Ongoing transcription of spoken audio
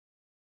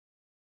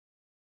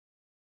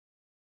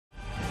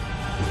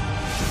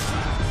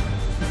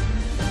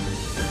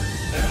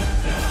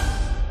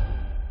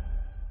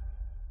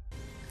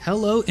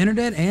Hello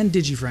Internet and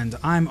DigiFriend,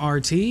 I'm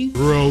RT.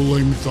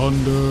 Rolling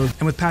Thunder.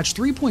 And with patch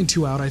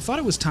 3.2 out, I thought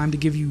it was time to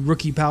give you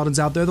rookie paladins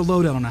out there the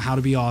lowdown on how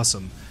to be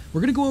awesome.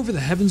 We're going to go over the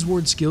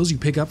heavensward skills you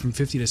pick up from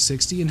 50 to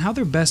 60 and how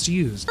they're best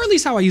used, or at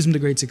least how I use them to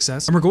great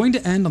success. And we're going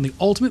to end on the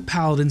ultimate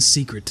paladin's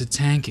secret to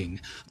tanking.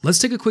 Let's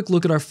take a quick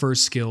look at our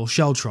first skill,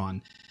 Sheltron.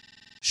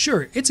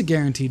 Sure, it's a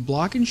guaranteed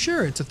block, and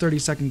sure, it's a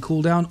 30-second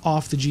cooldown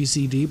off the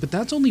GCD, but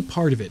that's only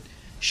part of it.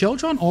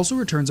 Sheltron also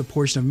returns a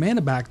portion of mana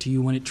back to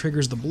you when it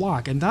triggers the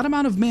block, and that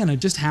amount of mana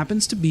just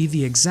happens to be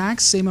the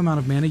exact same amount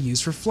of mana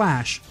used for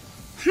Flash.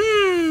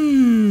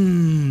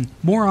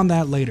 More on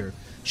that later.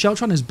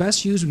 Sheltron is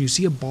best used when you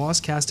see a boss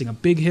casting a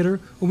big hitter,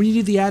 or when you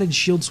need the added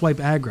shield swipe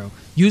aggro.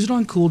 Use it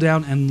on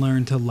cooldown and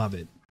learn to love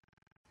it.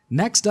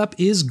 Next up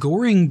is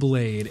Goring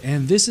Blade,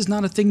 and this is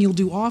not a thing you'll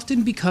do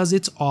often because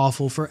it's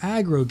awful for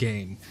aggro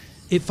game.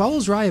 It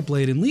follows Riot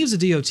Blade and leaves a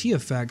DOT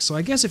effect, so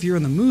I guess if you're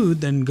in the mood,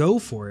 then go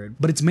for it,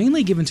 but it's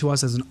mainly given to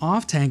us as an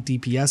off-tank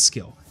DPS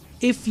skill.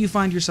 If you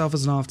find yourself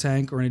as an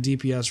off-tank or in a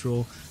DPS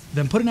role,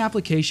 then put an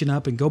application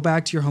up and go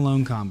back to your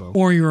Halone combo.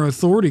 Or your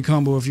Authority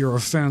combo if you're a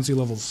fancy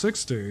level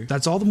 60.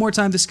 That's all the more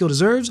time this skill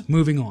deserves,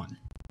 moving on.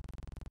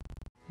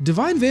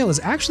 Divine Veil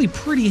is actually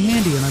pretty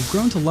handy and I've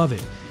grown to love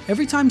it.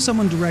 Every time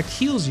someone direct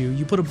heals you,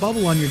 you put a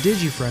bubble on your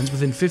digi-friends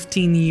within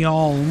 15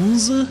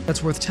 yalms.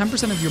 That's worth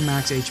 10% of your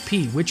max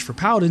HP, which for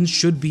paladins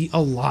should be a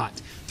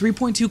lot.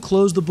 3.2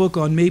 closed the book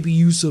on maybe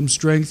use some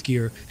strength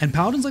gear, and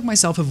paladins like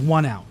myself have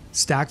won out.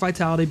 Stack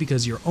Vitality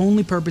because your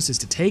only purpose is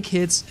to take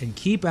hits and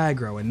keep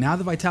aggro, and now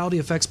the Vitality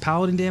affects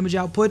paladin damage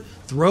output,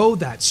 throw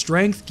that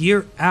strength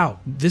gear out.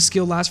 This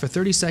skill lasts for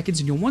 30 seconds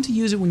and you'll want to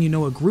use it when you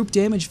know a group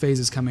damage phase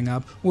is coming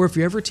up, or if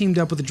you're ever teamed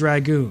up with a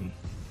Dragoon.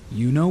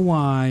 You know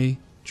why.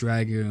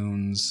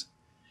 Dragoons.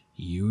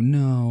 You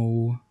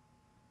know.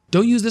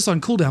 Don't use this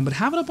on cooldown, but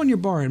have it up on your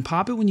bar and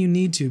pop it when you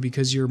need to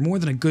because you're more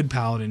than a good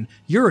paladin.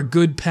 You're a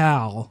good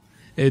pal.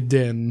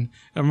 Eden.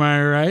 Am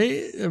I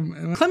right?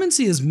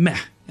 Clemency is meh,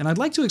 and I'd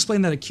like to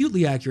explain that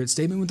acutely accurate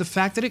statement with the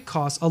fact that it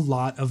costs a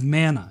lot of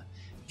mana.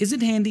 Is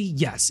it handy?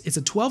 Yes. It's a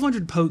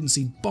 1200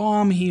 potency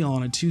bomb heal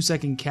on a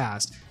 2-second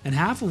cast, and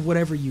half of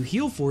whatever you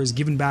heal for is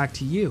given back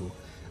to you.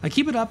 I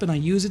keep it up and I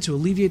use it to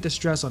alleviate the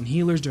stress on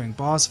healers during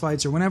boss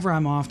fights or whenever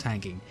I'm off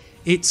tanking.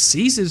 It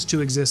ceases to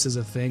exist as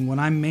a thing when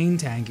I'm main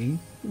tanking,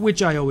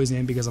 which I always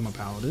am because I'm a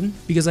paladin,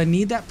 because I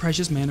need that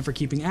precious mana for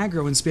keeping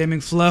aggro and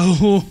spamming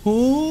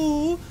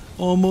flow.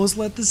 Almost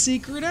let the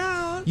secret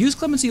out. Use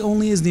Clemency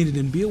only as needed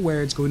and be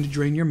aware it's going to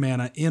drain your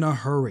mana in a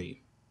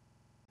hurry.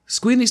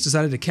 Squeenix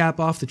decided to cap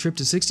off the trip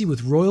to 60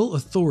 with Royal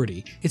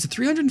Authority. It's a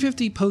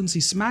 350 potency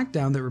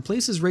smackdown that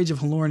replaces Rage of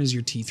Halone as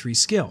your T3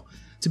 skill.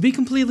 To be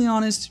completely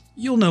honest,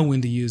 you'll know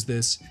when to use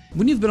this.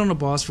 When you've been on a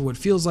boss for what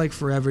feels like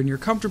forever and you're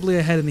comfortably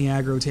ahead in the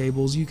aggro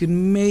tables, you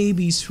can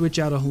maybe switch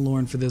out a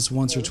Halone for this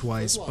once or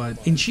twice, but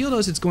in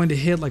Shieldos it's going to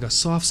hit like a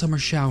soft summer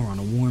shower on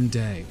a warm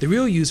day. The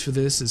real use for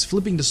this is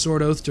flipping to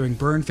Sword Oath during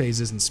burn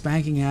phases and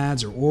spanking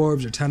ads or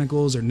orbs or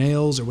tentacles or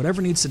nails or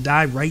whatever needs to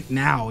die right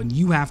now and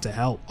you have to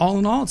help. All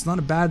in all, it's not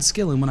a bad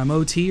skill, and when I'm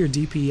OT or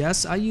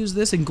DPS, I use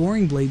this and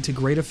Goring Blade to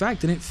great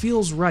effect and it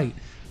feels right.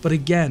 But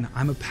again,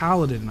 I'm a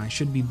paladin and I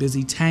should be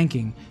busy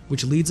tanking,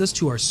 which leads us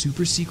to our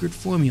super secret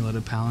formula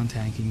to paladin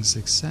tanking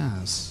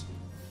success.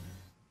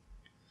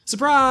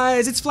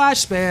 Surprise! It's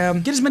Flash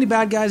Spam! Get as many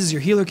bad guys as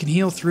your healer can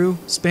heal through,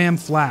 spam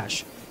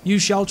Flash.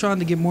 Use Sheltron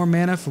to get more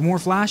mana for more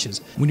flashes.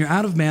 When you're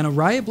out of mana,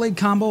 Riot Blade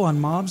combo on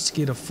mobs to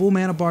get a full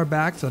mana bar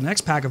back for the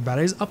next pack of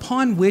baddies,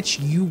 upon which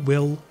you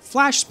will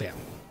Flash Spam.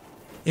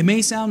 It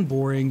may sound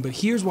boring, but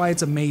here's why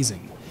it's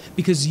amazing.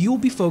 Because you'll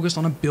be focused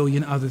on a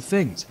billion other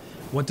things.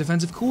 What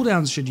defensive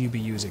cooldowns should you be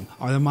using?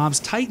 Are the mobs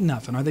tight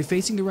enough, and are they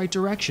facing the right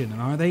direction,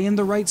 and are they in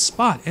the right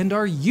spot, and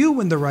are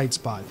you in the right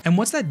spot? And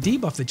what's that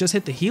debuff that just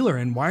hit the healer,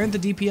 and why aren't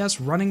the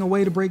DPS running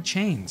away to break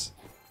chains?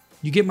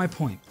 You get my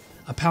point.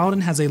 A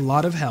paladin has a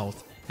lot of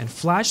health, and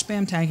flash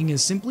spam tanking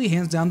is simply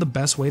hands down the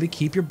best way to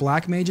keep your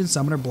black mage and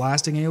summoner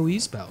blasting AoE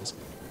spells.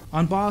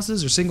 On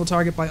bosses or single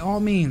target, by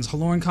all means,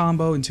 Halone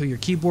combo until your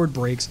keyboard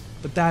breaks,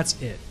 but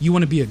that's it. You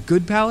want to be a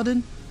good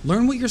paladin?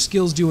 Learn what your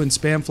skills do and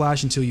spam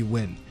flash until you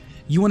win.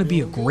 You want to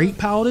be a great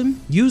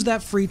paladin? Use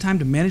that free time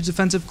to manage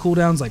defensive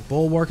cooldowns like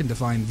Bulwark and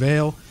Divine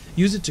Veil.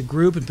 Use it to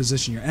group and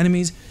position your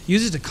enemies.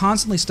 Use it to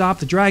constantly stop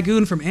the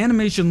Dragoon from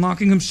animation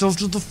locking himself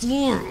to the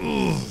floor.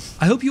 Ugh.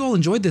 I hope you all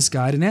enjoyed this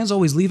guide, and as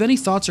always, leave any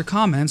thoughts or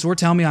comments or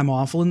tell me I'm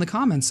awful in the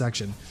comments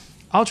section.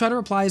 I'll try to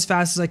reply as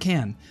fast as I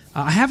can.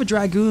 I have a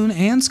Dragoon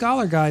and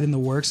Scholar guide in the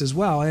works as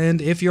well,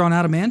 and if you're on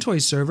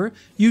Adamantoise server,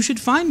 you should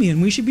find me and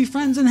we should be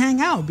friends and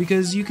hang out,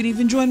 because you can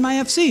even join my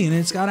FC and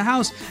it's got a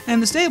house and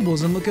the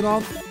stables and look at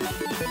all...